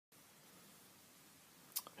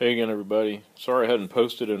Hey again, everybody. Sorry I hadn't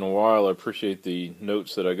posted in a while. I appreciate the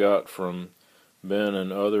notes that I got from Ben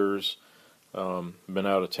and others. Been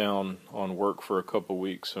out of town on work for a couple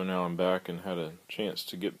weeks, so now I'm back and had a chance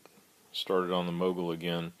to get started on the Mogul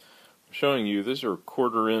again. I'm showing you, these are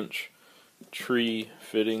 1/4-inch tree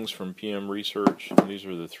fittings from PM Research. These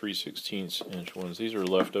are the 3/16 inch ones. These are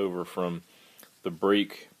left over from the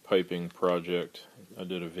brake piping project I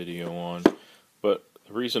did a video on. But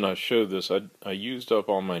the reason I showed this, I used up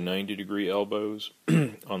all my 90-degree elbows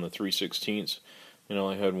on the 3/16, and I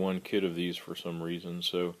only had one kit of these for some reason.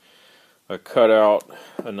 So I cut out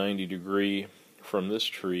a 90-degree from this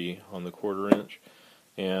tree on the 1/4-inch.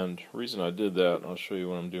 And the reason I did that, I'll show you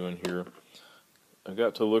what I'm doing here. I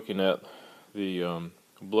got to looking at the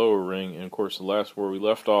blower ring, and of course the last where we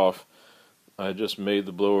left off, I just made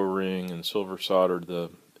the blower ring and silver soldered the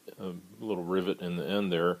little rivet in the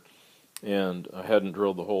end there. And I hadn't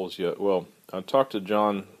drilled the holes yet. Well, I talked to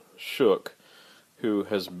John Shook, who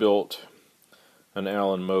has built an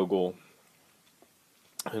Allen Mogul,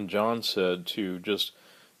 and John said to just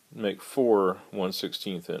make 4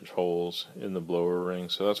 1/16 inch holes in the blower ring.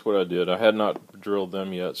 So that's what I did. I had not drilled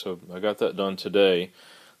them yet, so I got that done today.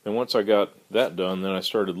 And once I got that done, then I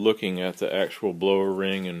started looking at the actual blower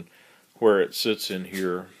ring and where it sits in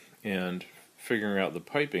here and figuring out the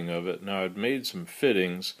piping of it. Now I'd made some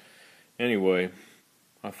fittings. Anyway,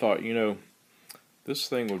 I thought, this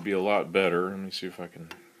thing would be a lot better. Let me see if I can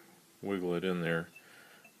wiggle it in there.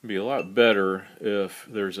 It'd be a lot better if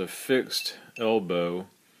there's a fixed elbow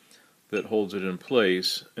that holds it in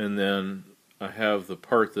place, and then I have the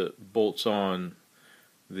part that bolts on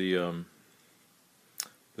the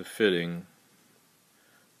fitting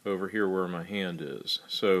over here where my hand is.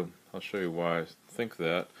 So I'll show you why I think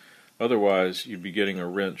that. Otherwise, you'd be getting a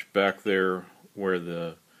wrench back there where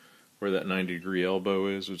that 90-degree elbow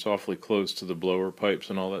is. It's awfully close to the blower pipes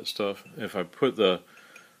and all that stuff. If I put the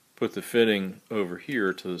fitting over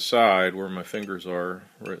here to the side where my fingers are,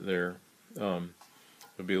 right there, it'll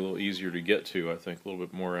be a little easier to get to, I think, a little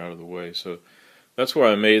bit more out of the way. So that's why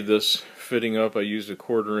I made this fitting up. I used a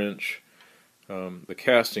 1/4-inch, the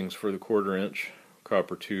castings for the 1/4-inch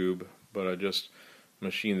copper tube, but I just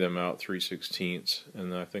machined them out 3/16,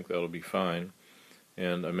 and I think that'll be fine.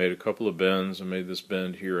 And I made a couple of bends. I made this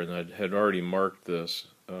bend here, and I had already marked this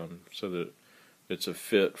so that it's a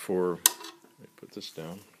fit for, let me put this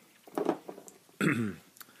down,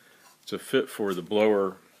 it's a fit for the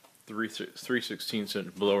blower, 3/16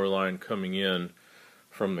 inch blower line coming in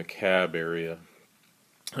from the cab area.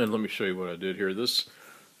 And let me show you what I did here. This,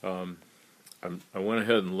 I went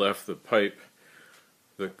ahead and left the pipe,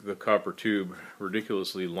 the copper tube,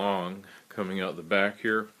 ridiculously long coming out the back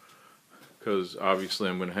here, because obviously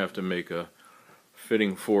I'm going to have to make a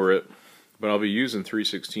fitting for it, but I'll be using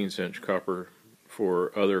 3/16 inch copper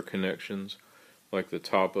for other connections, like the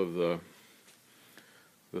top of the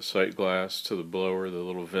sight glass to the blower, the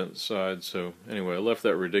little vent side. So anyway, I left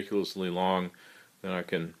that ridiculously long. Then I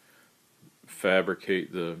can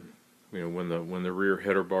fabricate the, when the rear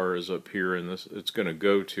header bar is up here, and it's going to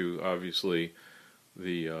go to obviously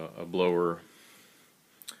the a blower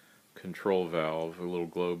control valve, a little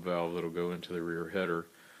globe valve that'll go into the rear header.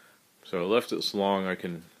 So I left it so long I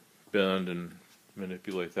can bend and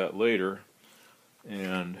manipulate that later.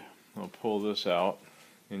 And I'll pull this out,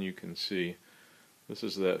 and you can see this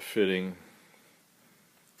is that fitting.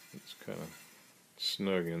 It's kind of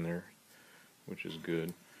snug in there, which is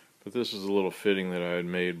good. But this is a little fitting that I had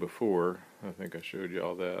made before. I think I showed you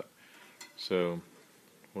all that. So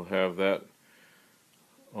we'll have that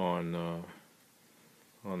on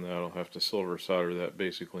that. I'll have to silver solder that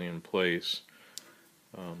basically in place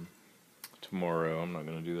tomorrow. I'm not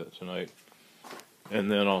going to do that tonight.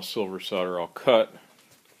 And then I'll cut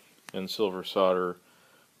and silver solder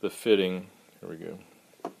the fitting. Here we go.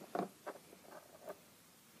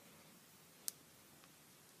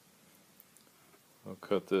 I'll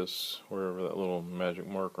cut this wherever that little magic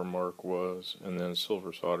marker mark was, and then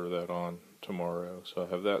silver solder that on tomorrow. So I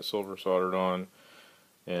have that silver soldered on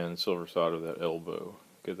and silver solder that elbow.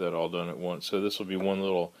 Get that all done at once. So this will be one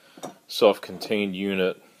little self-contained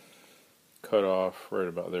unit cut off right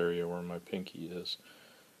about there, where my pinky is,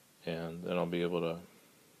 and then I'll be able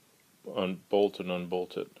to bolt and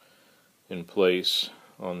unbolt it in place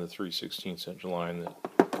on the 3/16 inch line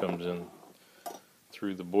that comes in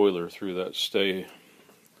through the boiler, through that stay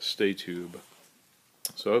tube.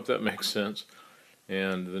 So I hope that makes sense.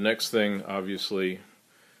 And the next thing obviously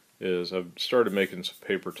is I've started making some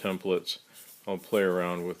paper templates. I'll play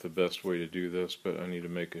around with the best way to do this, but I need to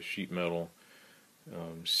make a sheet metal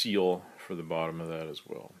seal for the bottom of that as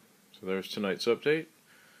well. So there's tonight's update.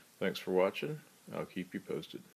 Thanks for watching. I'll keep you posted.